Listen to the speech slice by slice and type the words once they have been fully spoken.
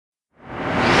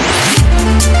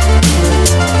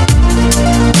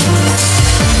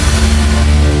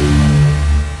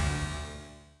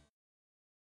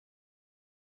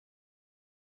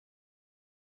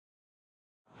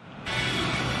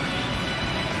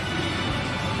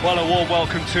Well, a warm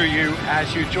welcome to you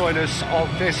as you join us on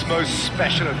this most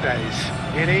special of days.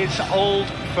 It is Old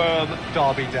Firm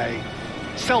Derby Day.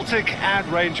 Celtic and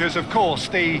Rangers, of course,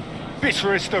 the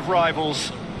bitterest of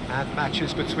rivals, and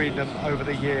matches between them over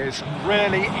the years,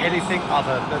 rarely anything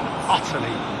other than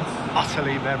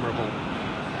utterly memorable.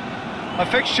 A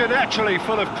fixture naturally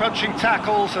full of crunching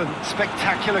tackles and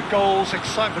spectacular goals,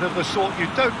 excitement of the sort you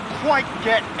don't quite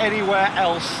get anywhere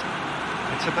else.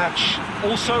 It's a match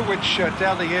also which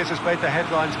down the years has made the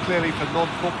headlines clearly for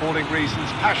non-footballing reasons.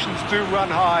 Passions do run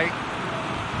high,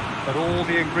 but all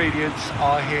the ingredients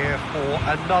are here for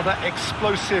another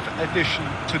explosive edition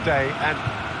today, and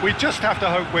we just have to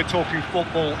hope we're talking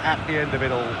football at the end of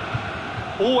it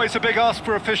all. Always a big ask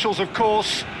for officials, of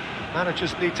course.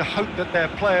 Managers need to hope that their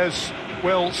players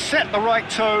will set the right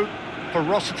tone,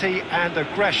 ferocity and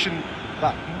aggression,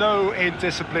 but no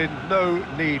indiscipline, no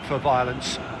need for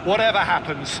violence. Whatever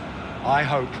happens, I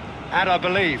hope, and I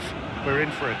believe, we're in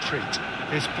for a treat.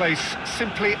 This place,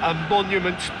 simply a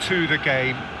monument to the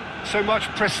game. So much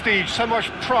prestige, so much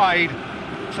pride,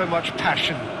 so much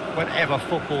passion whenever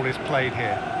football is played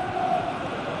here.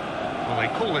 Well, they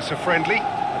call this a friendly,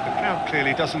 but the crowd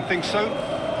clearly doesn't think so.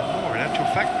 Or in actual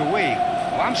fact, the we.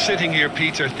 Well, I'm sitting here,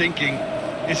 Peter, thinking,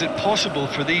 is it possible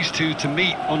for these two to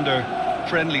meet under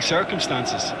friendly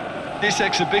circumstances? This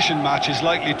exhibition match is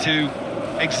likely to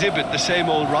exhibit the same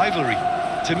old rivalry.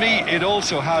 To me, it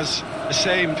also has the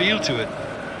same feel to it,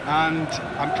 and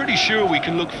I'm pretty sure we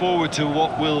can look forward to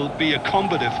what will be a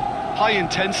combative,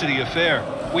 high-intensity affair.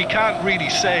 We can't really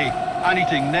say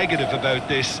anything negative about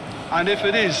this, and if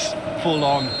it is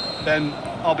full-on, then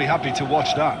I'll be happy to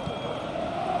watch that.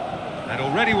 And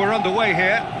already we're underway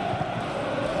here.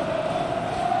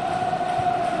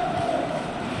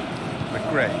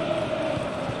 McGray.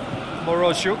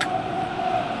 Mictlan.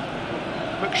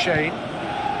 Sheen.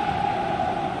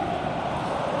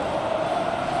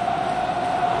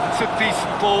 That's a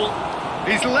decent ball.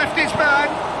 He's left his man.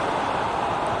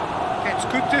 Gets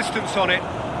good distance on it.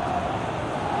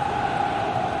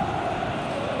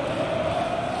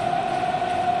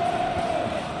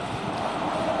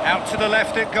 Out to the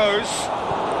left it goes.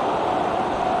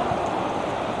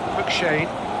 Sheen.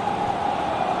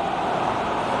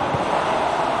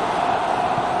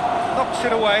 Knocks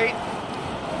it away.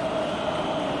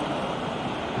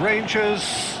 Rangers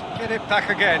get it back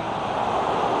again.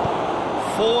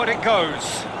 Forward it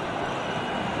goes.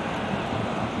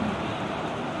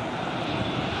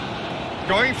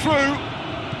 Going through.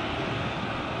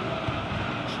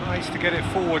 Tries to get it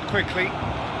forward quickly.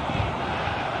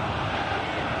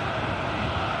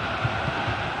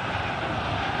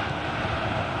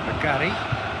 McGarry.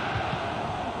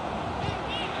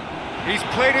 He's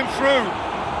played him through.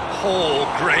 Oh,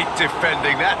 great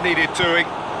defending. That needed doing.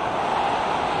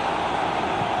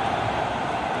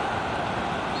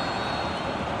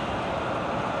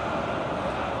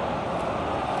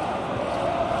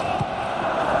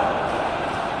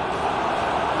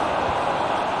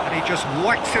 Just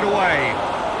whacks it away.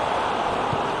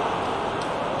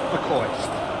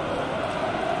 McCoist.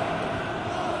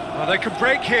 Well, they can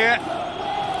break here.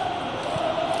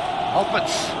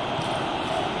 Alberts.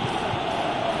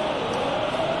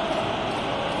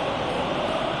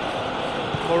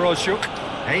 Mictlan.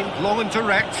 Aimed long and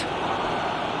direct.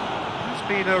 It's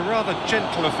been a rather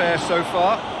gentle affair so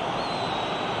far.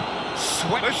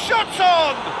 The shot's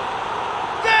on!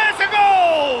 There's a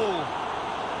goal!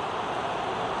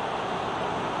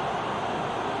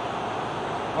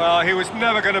 Well, he was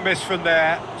never going to miss from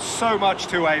there. So much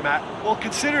to aim at. Well,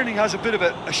 considering he has a bit of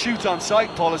a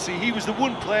shoot-on-sight policy, he was the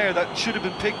one player that should have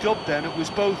been picked up then. It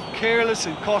was both careless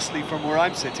and costly from where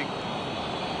I'm sitting.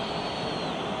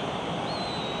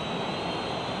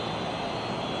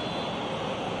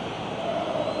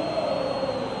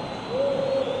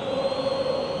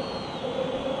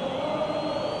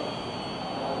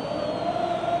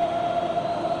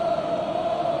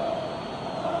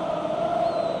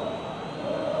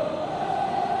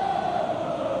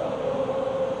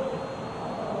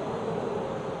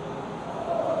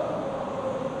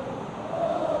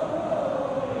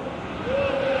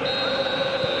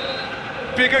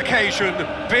 Big occasion,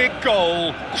 big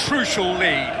goal, crucial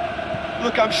lead.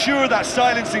 Look, I'm sure that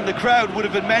silencing the crowd would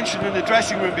have been mentioned in the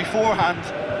dressing room beforehand.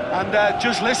 And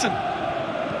just listen.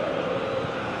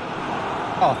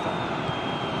 Arthur.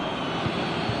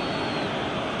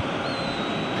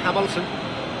 Hamilton.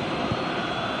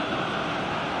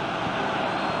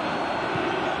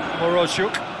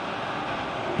 Mictlan.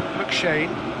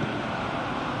 McShane.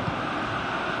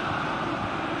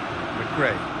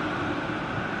 McGray.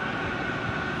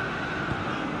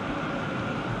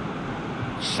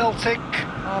 Celtic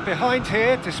are behind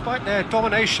here, despite their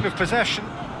domination of possession.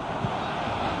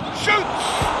 Shoots!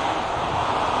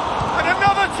 And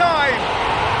another time!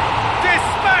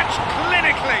 Dispatched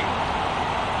clinically!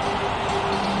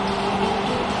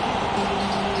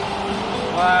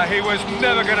 He was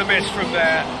never going to miss from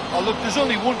there. Oh, look, there's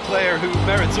only one player who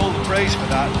merits all the praise for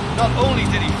that. Not only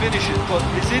did he finish it, but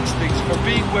his instincts for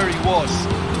being where he was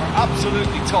are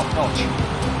absolutely top-notch.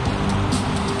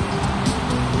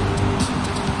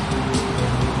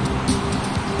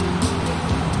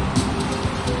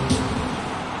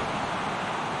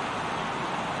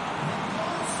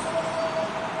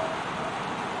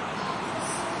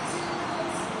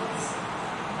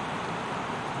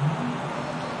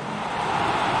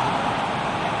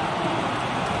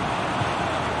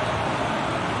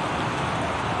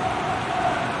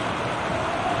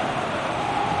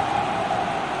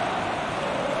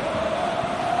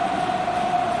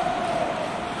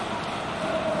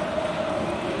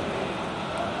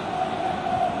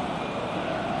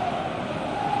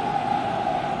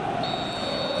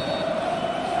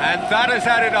 And that has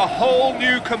added a whole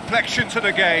new complexion to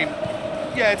the game.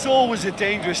 Yeah, it's always a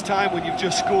dangerous time when you've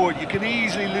just scored. You can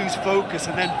easily lose focus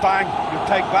and then bang, you're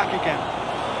pegged back again.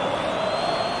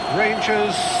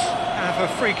 Rangers have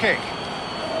a free kick.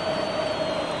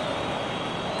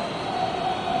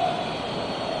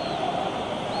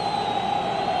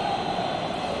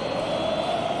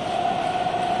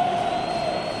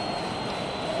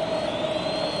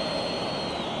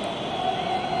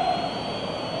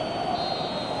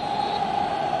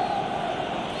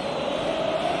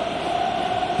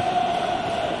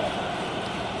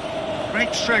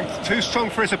 Great strength, too strong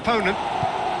for his opponent.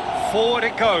 Forward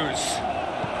it goes.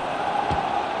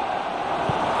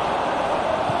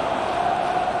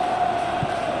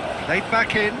 Played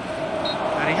back in,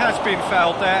 and he has been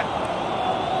fouled there.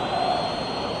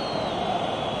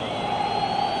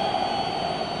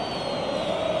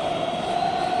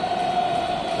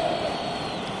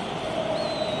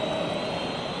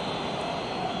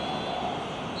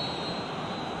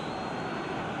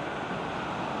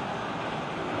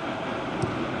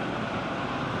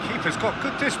 Keeper's got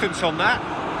good distance on that.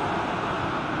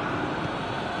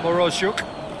 Moroziuk.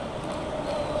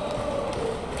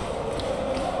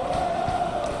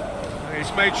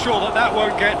 He's made sure that that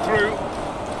won't get through.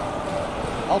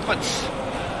 Alberts.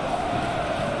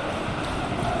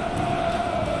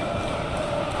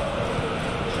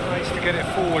 Tries to get it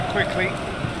forward quickly.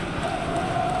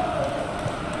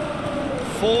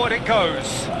 Forward it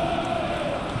goes.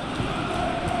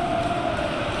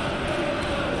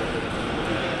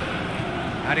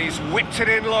 And he's whipped it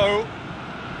in low. No,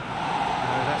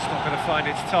 that's not going to find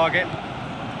its target.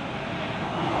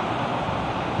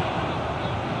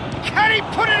 Can he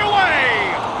put it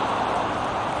away?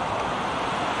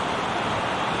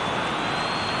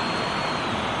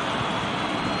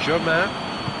 Germain.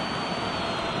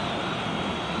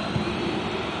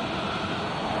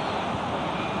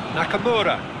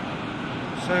 Nakamura.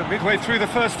 So midway through the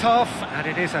first half, and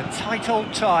it is a tight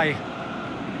old tie.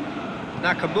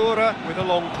 Nakamura with a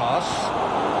long pass.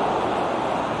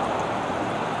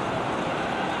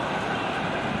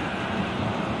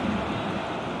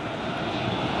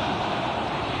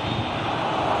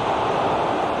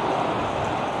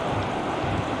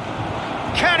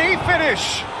 Can he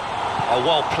finish? Oh,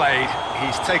 well played.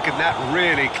 He's taken that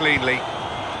really cleanly.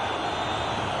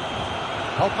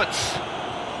 Alberts.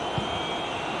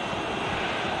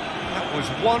 That was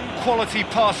one quality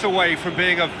pass away from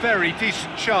being a very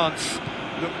decent chance.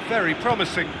 Looked very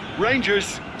promising.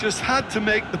 Rangers just had to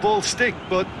make the ball stick,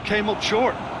 but came up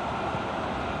short.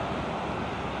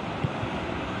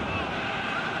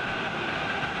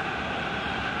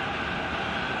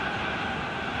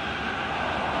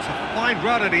 It's a fine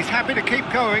run and he's happy to keep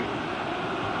going.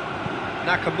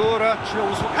 Nakamura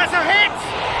drills, has a hit!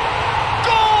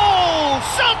 Goal!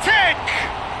 Celtic!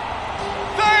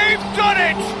 They've done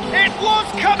it! It was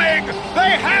coming!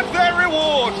 They have their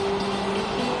reward!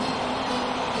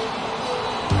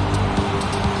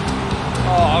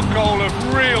 Oh, a goal of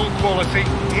real quality.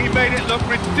 He made it look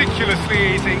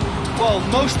ridiculously easy. Well,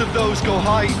 most of those go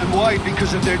high and wide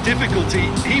because of their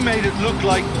difficulty. He made it look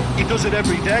like he does it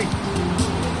every day.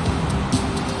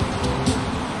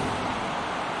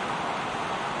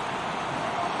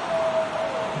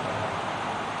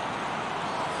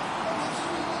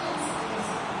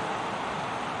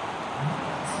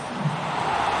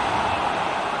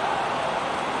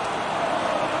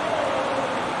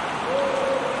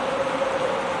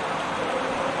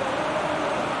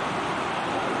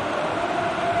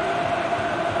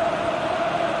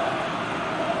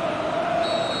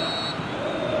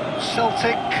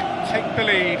 Celtic take the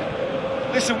lead.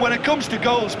 Listen, when it comes to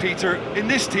goals, Peter, in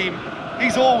this team,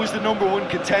 he's always the number 1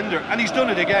 contender, and he's done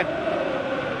it again.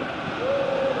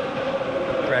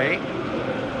 Gray.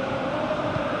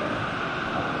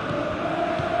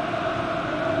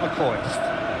 McCoist.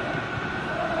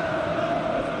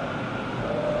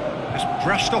 Just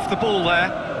brushed off the ball there.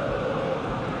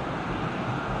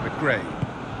 McGray.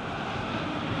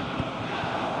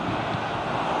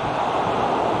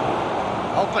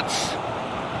 Alberts.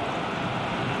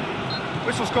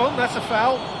 Whistle's gone, that's a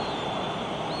foul.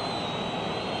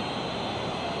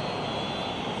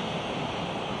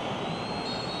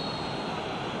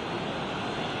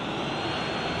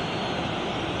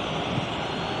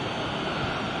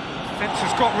 Fence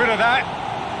has got rid of that.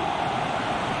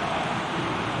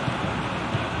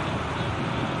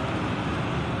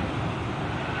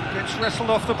 Gets wrestled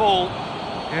off the ball.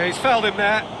 Yeah, he's fouled him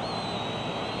there.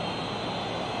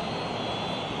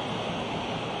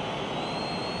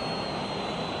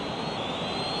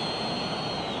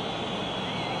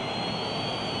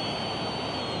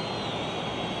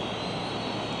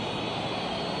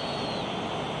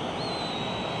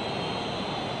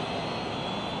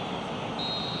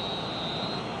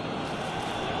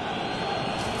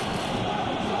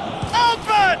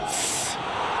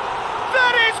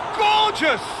 That is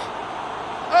gorgeous!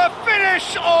 A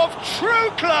finish of true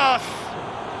class!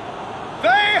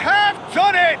 They have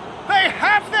done it! They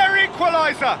have their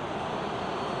equaliser!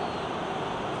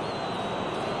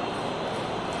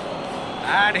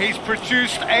 And he's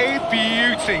produced a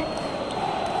beauty.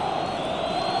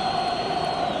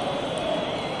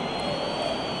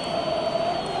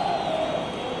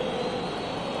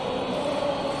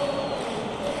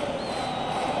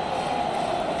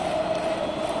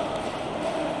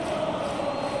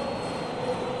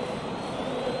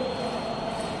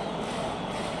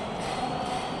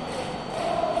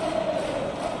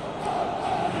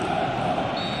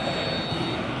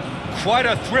 Quite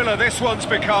a thriller this one's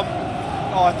become.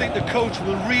 Oh, I think the coach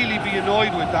will really be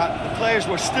annoyed with that. The players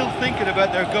were still thinking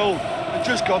about their goal and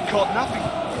just got caught napping.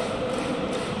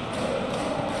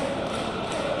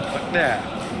 McNair.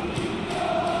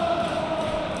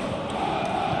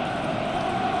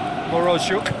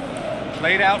 Moroshuk,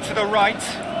 played out to the right.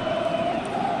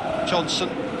 Johnson.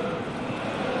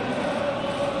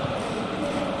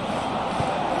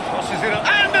 Crosses it,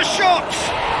 and the shot!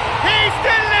 He's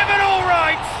delivered all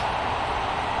right!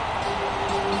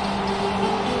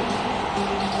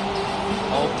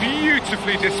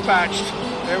 Beautifully dispatched.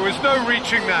 There was no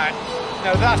reaching that.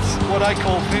 Now that's what I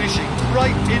call finishing,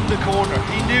 right in the corner.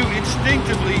 He knew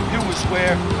instinctively who was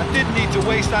where and didn't need to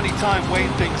waste any time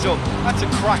weighing things up. That's a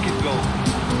cracking goal.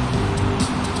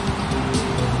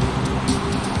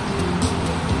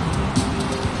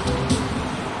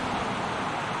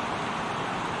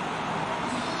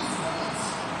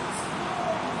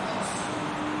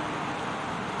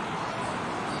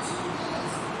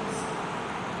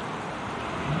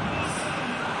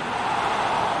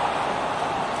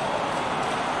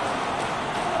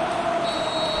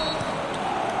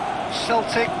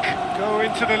 Celtic go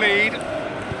into the lead.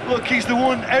 Look, he's the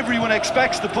one everyone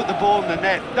expects to put the ball in the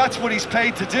net. That's what he's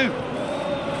paid to do.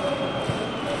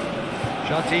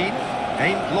 Jardine,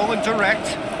 aimed long and direct.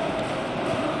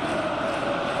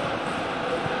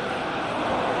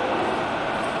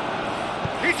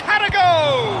 He's had a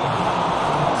go!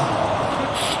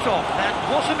 Good stop, that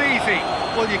wasn't easy.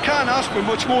 Well, you can't ask for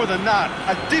much more than that.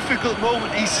 A difficult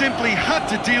moment he simply had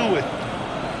to deal with.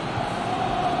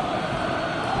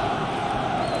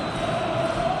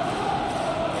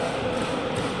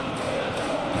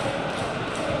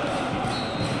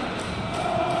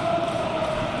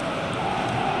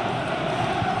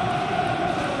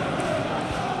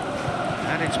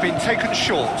 It's been taken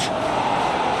short.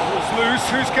 Ball's loose,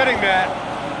 who's getting there?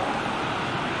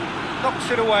 Knocks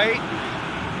it away.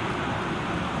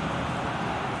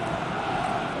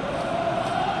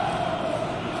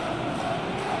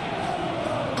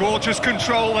 Gorgeous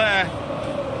control there.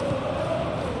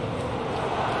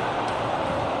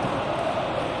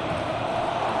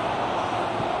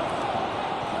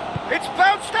 It's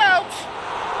bounced out!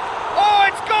 Oh,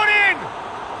 it's gone in!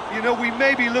 You know, we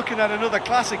may be looking at another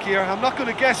classic here. I'm not going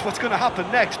to guess what's going to happen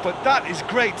next, but that is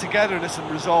great togetherness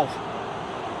and resolve.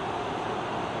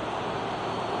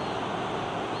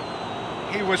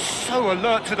 He was so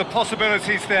alert to the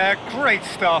possibilities there. Great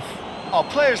stuff. Oh,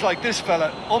 players like this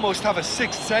fella almost have a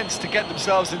sixth sense to get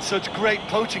themselves in such great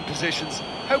poaching positions.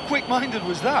 How quick-minded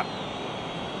was that?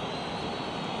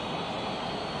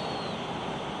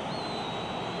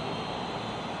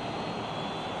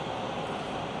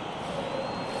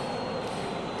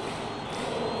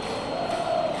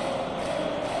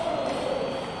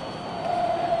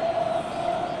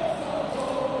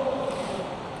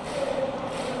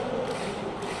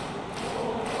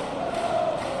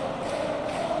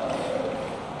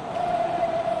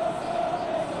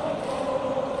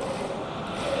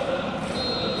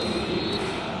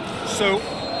 so.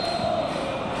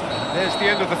 There's the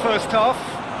end of the first half,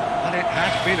 and it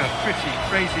has been a pretty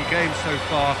crazy game so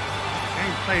far.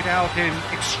 Game played out in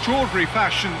extraordinary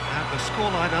fashion, and the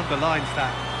scoreline underlines that.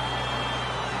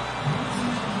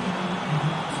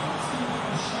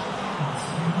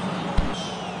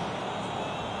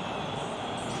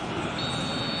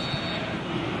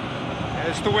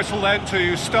 There's the whistle then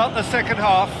to start the second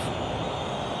half.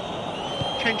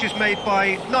 Changes made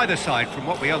by neither side from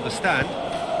what we understand.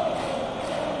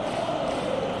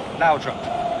 Laudrup.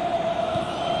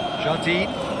 Jardine.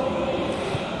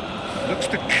 Looks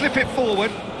to clip it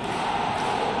forward.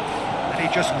 And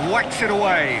he just whacks it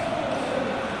away.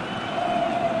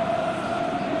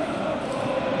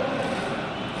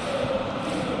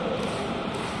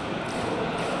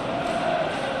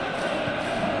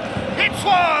 Hits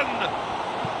one!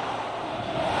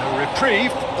 A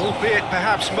reprieve, albeit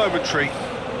perhaps momentary.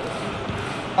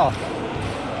 Arthur.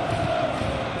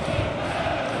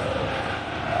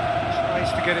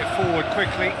 Tries to get it forward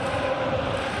quickly.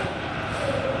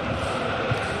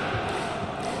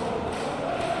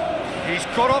 He's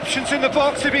got options in the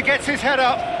box if he gets his head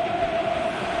up.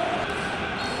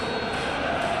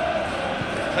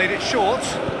 Played it short.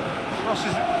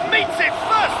 Crosses it. Meets it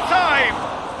first time!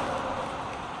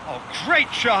 Oh, great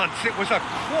chance. It was a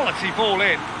quality ball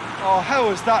in. Oh, how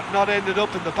has that not ended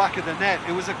up in the back of the net?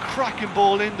 It was a cracking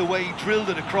ball in, the way he drilled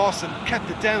it across and kept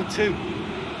it down too.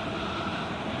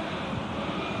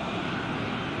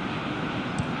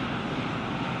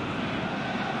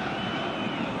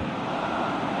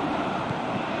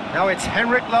 Now it's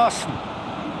Henrik Larsson.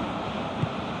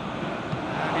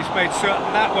 And he's made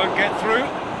certain that won't get through.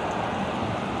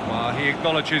 Well, he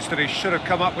acknowledges that he should have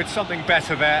come up with something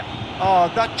better there. Oh,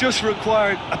 that just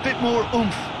required a bit more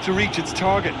oomph to reach its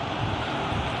target.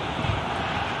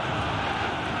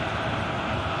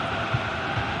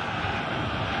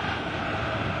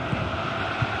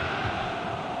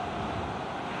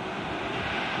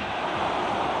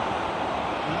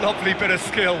 Lovely bit of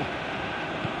skill.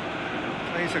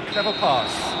 Plays a clever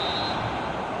pass.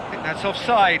 I think that's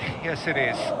offside. Yes, it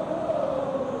is.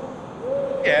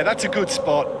 Yeah, that's a good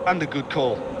spot and a good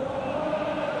call.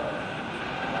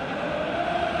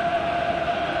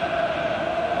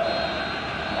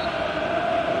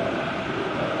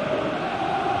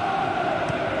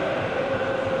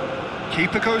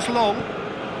 Keeper goes long.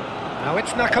 Now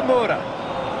it's Nakamura.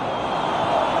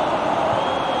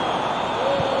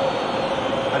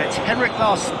 And it's Henrik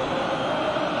Larsson.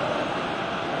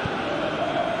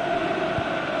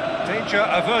 Danger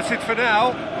averted for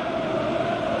now.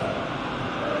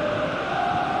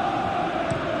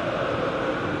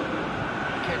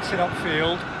 Gets it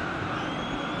upfield.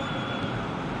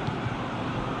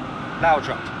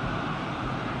 Laudrup.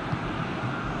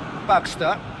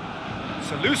 Bagster.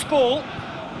 It's a loose ball.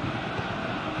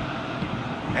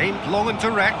 Aimed long and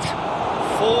direct.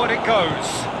 Forward it goes.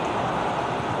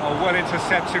 Oh, well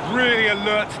intercepted. Really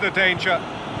alert to the danger.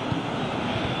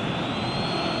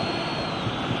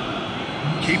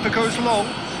 Keeper goes long.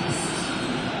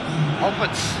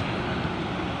 Alberts.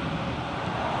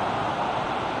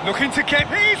 Looking to get...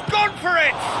 He's gone for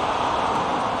it!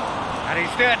 And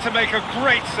he's there to make a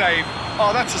great save.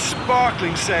 Oh, that's a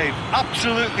sparkling save.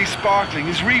 Absolutely sparkling.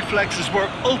 His reflexes were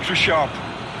ultra sharp.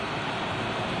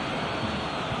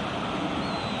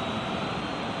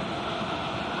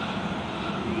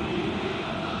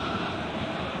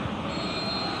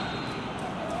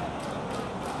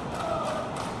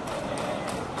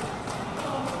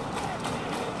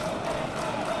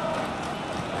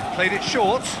 Played it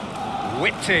short,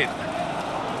 whipped in,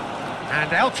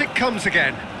 and out it comes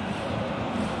again.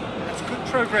 That's good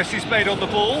progress he's made on the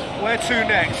ball. Where to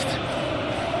next?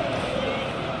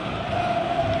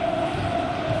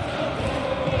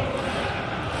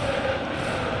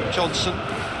 Johnson,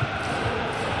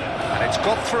 and it's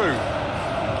got through.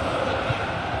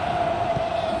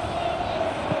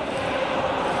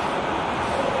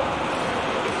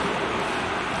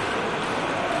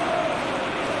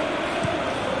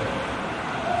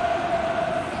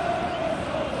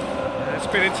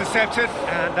 Been intercepted,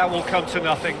 and that will come to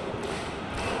nothing.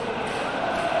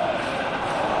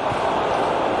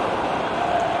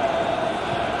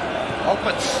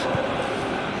 Alberts.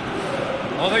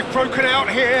 Oh, they've broken out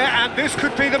here, and this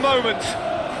could be the moment.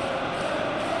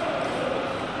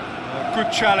 A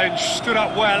good challenge, stood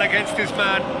up well against his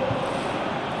man.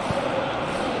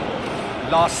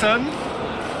 Larsson.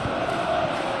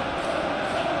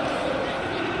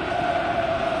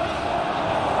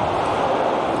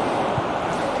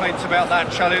 About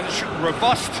that challenge,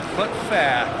 robust but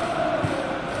fair.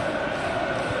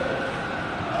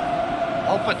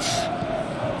 Alberts,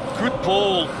 good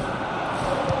ball.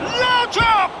 Low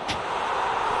drop!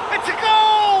 It's a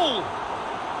goal!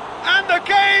 And the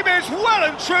game is well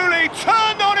and truly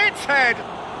turned on its head.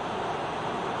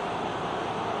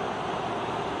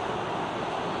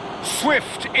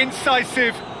 Swift,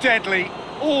 incisive, deadly,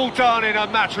 all done in a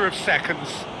matter of seconds.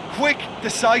 Quick,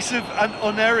 decisive and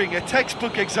unerring, a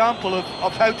textbook example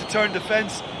of how to turn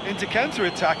defence into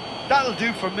counter-attack. That'll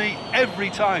do for me every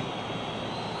time.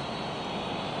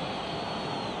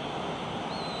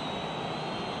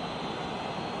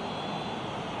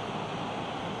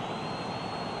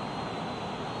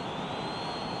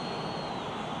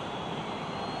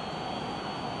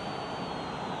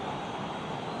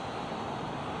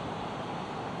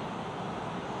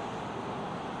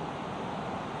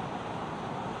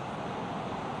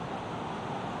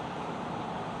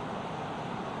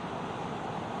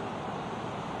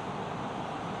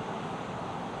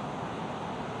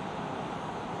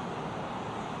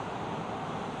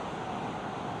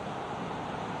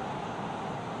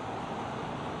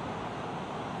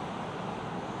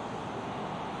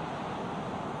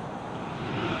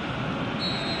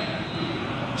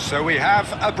 So we have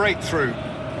a breakthrough.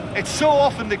 It's so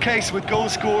often the case with goal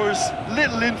scorers,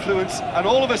 little influence, and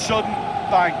all of a sudden,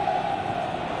 bang.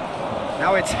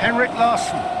 Now it's Henrik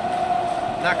Larsson.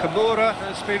 Nakamura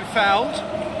has been fouled.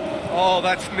 Oh,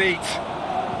 that's neat.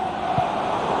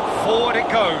 Forward it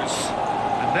goes.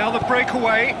 And now the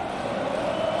breakaway.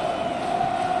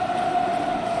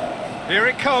 Here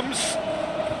it comes.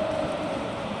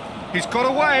 He's got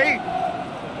away.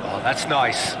 Oh, that's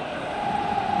nice.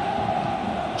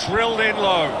 Drilled in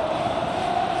low.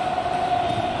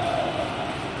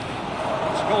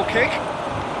 It's a goal kick.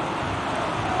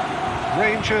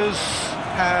 Rangers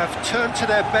have turned to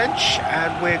their bench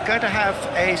and we're going to have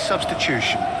a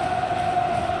substitution.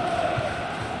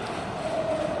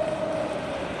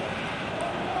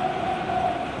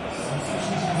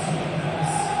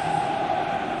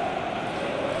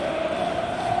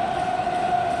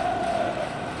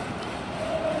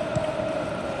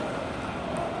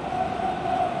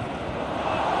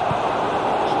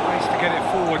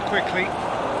 Quickly,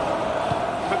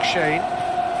 Mincho Sheen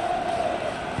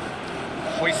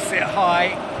hoists it high.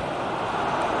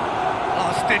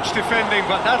 Last-ditch defending,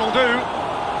 but that'll do.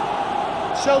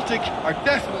 Celtic are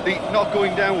definitely not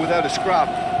going down without a scrap.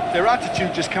 Their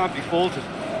attitude just can't be faulted.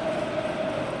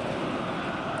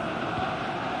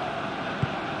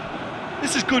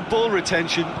 This is good ball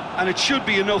retention, and it should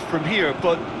be enough from here,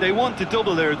 but they want to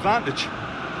double their advantage.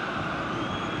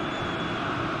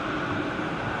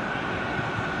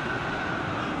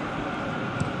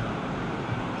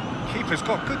 Keeper's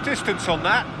got good distance on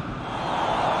that.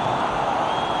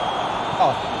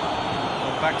 Oh,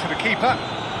 back to the keeper.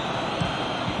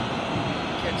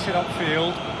 Gets it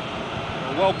upfield.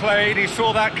 Well played, he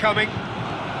saw that coming.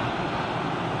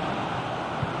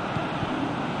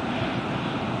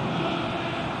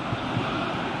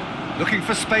 Looking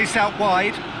for space out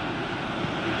wide.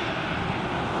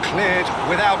 Cleared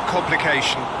without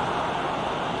complication.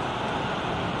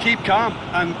 Keep calm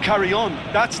and carry on.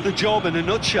 That's the job in a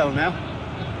nutshell now.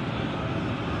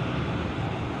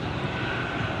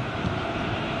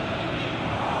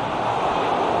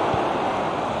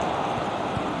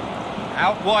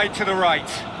 Out wide to the right.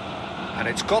 And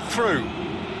it's got through.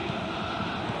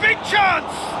 Big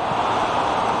chance!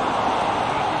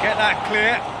 Get that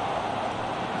clear.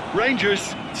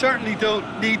 Rangers certainly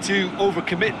don't need to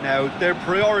overcommit now. Their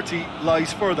priority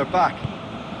lies further back.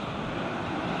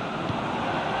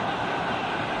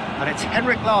 And it's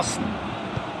Henrik Larsson.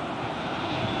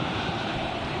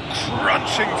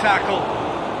 Crunching tackle.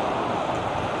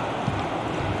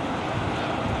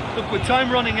 Look, with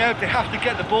time running out, they have to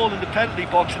get the ball in the penalty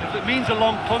box, and if it means a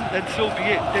long punt, then so be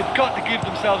it. They've got to give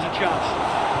themselves a chance.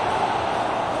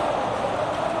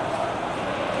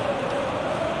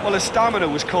 Well, his stamina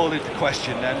was called into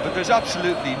question then, but there's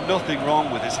absolutely nothing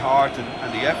wrong with his heart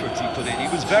and the efforts he put in. He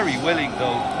was very willing,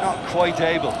 though, not quite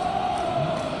able.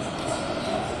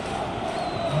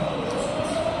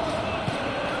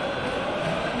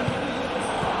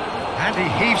 And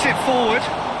he heaves it forward.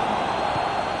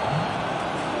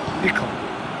 Nickel.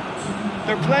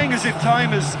 They're playing as if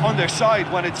time is on their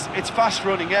side when it's fast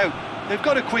running out. They've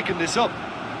got to quicken this up.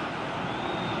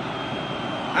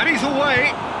 And he's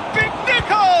away. Big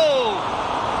Nickel!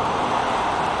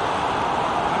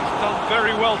 He's done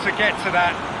very well to get to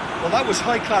that. Well, that was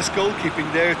high-class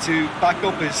goalkeeping there to back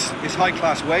up his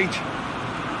high-class wage.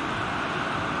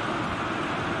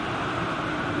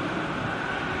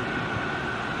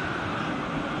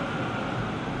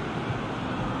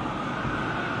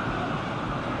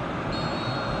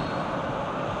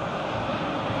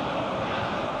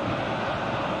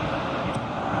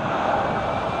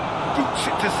 puts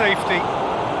it to safety.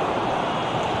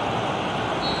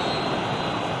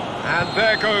 And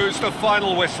there goes the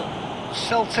final whistle.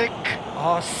 Celtic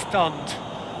are stunned.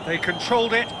 They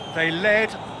controlled it, they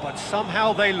led, but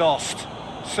somehow they lost.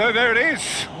 So there it is.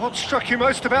 What struck you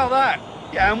most about that?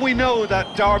 Yeah, and we know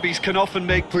that derbies can often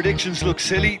make predictions look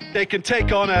silly. They can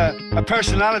take on a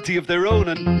personality of their own,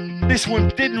 and this one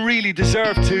didn't really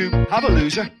deserve to have a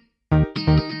loser.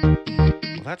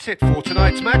 Well, that's it for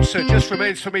tonight's match, so it just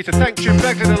remains for me to thank Jim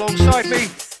Beglin alongside me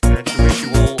and to wish you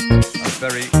all a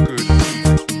very good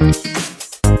evening.